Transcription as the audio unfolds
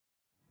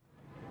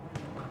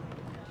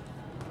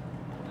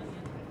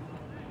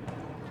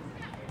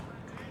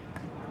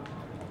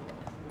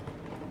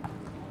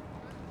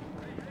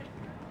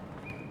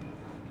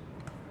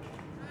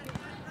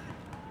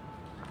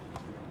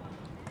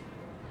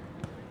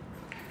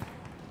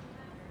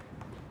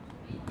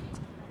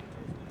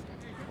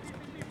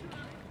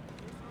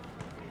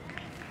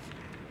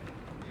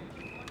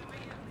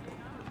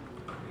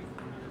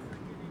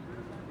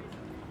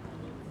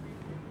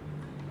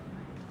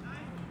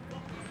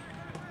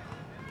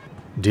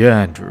Dear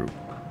Andrew,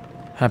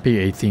 happy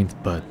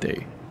 18th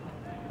birthday.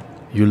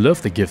 You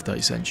love the gift I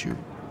sent you.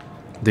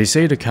 They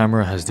say the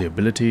camera has the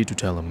ability to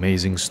tell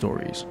amazing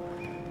stories.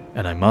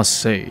 And I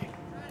must say,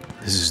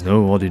 this is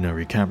no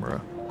ordinary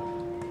camera.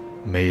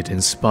 May it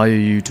inspire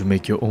you to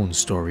make your own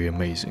story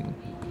amazing.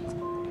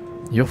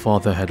 Your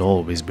father had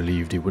always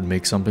believed he would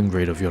make something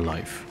great of your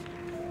life.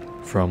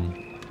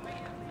 From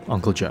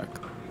Uncle Jack.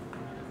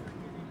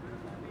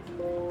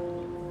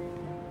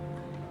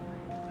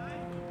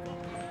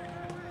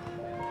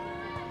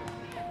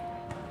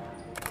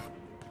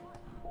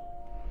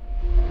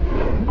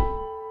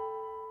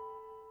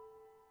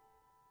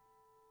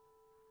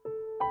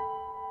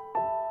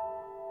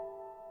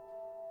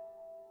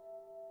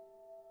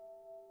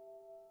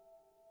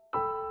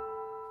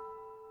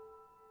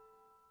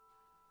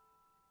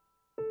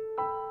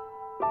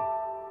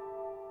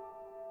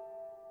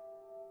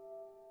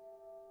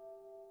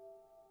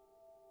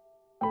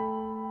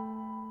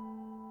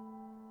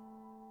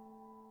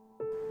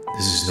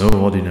 This is no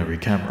ordinary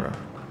camera.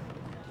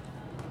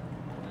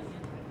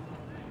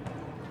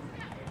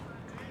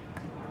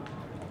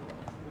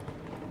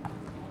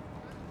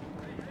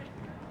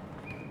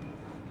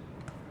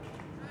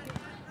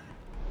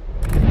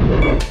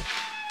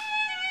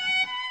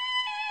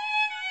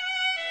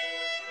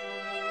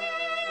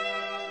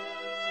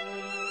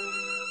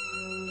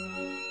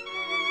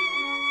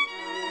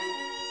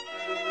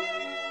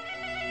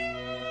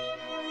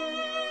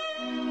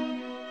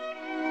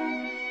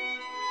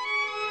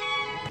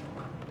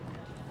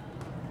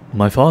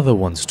 My father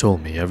once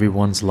told me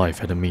everyone's life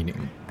had a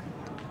meaning,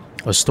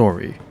 a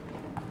story.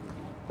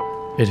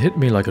 It hit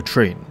me like a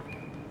train.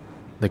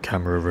 The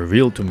camera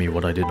revealed to me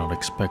what I did not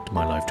expect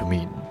my life to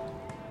mean.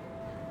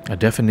 A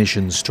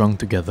definition strung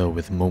together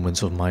with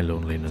moments of my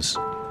loneliness,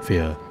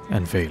 fear,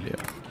 and failure.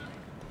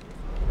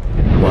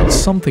 While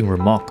something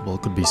remarkable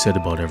could be said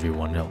about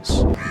everyone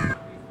else,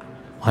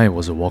 I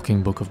was a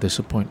walking book of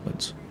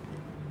disappointments.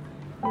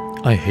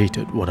 I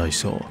hated what I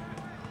saw.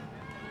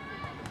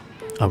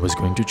 I was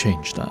going to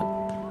change that.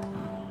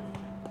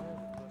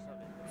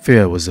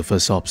 Fear was the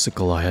first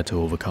obstacle I had to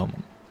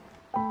overcome.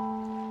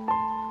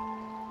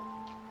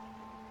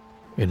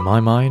 In my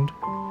mind,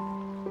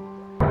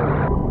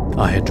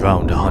 I had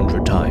drowned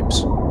 100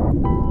 times.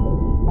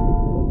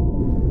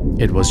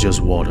 It was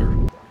just water,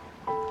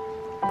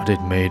 but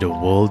it made a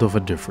world of a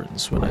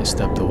difference when I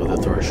stepped over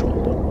the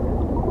threshold.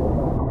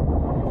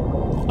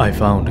 I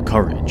found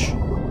courage.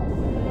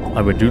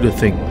 I would do the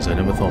things I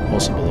never thought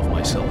possible of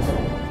myself.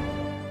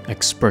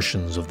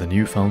 Expressions of the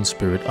newfound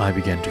spirit I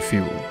began to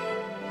feel.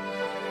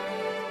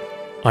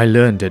 I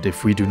learned that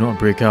if we do not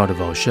break out of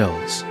our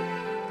shells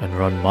and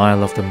run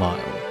mile after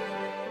mile,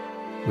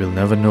 we'll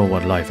never know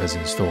what life has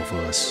in store for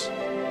us.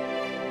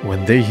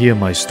 When they hear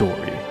my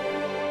story,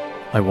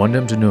 I want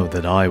them to know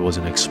that I was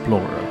an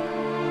explorer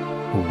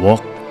who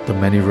walked the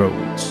many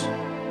roads.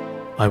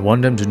 I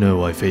want them to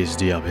know I faced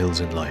the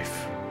uphills in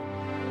life.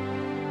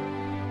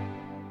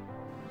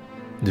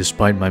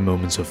 Despite my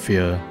moments of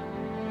fear,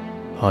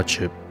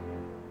 hardship,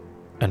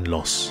 and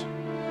loss,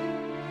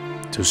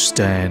 to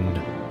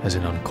stand as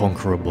an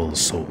unconquerable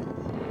soul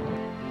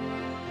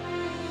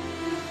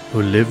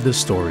who lived the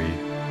story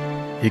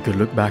he could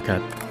look back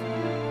at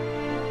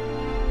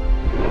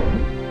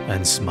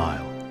and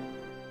smile.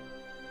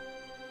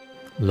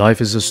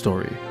 Life is a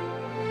story,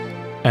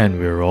 and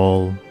we're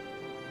all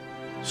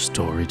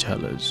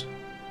storytellers.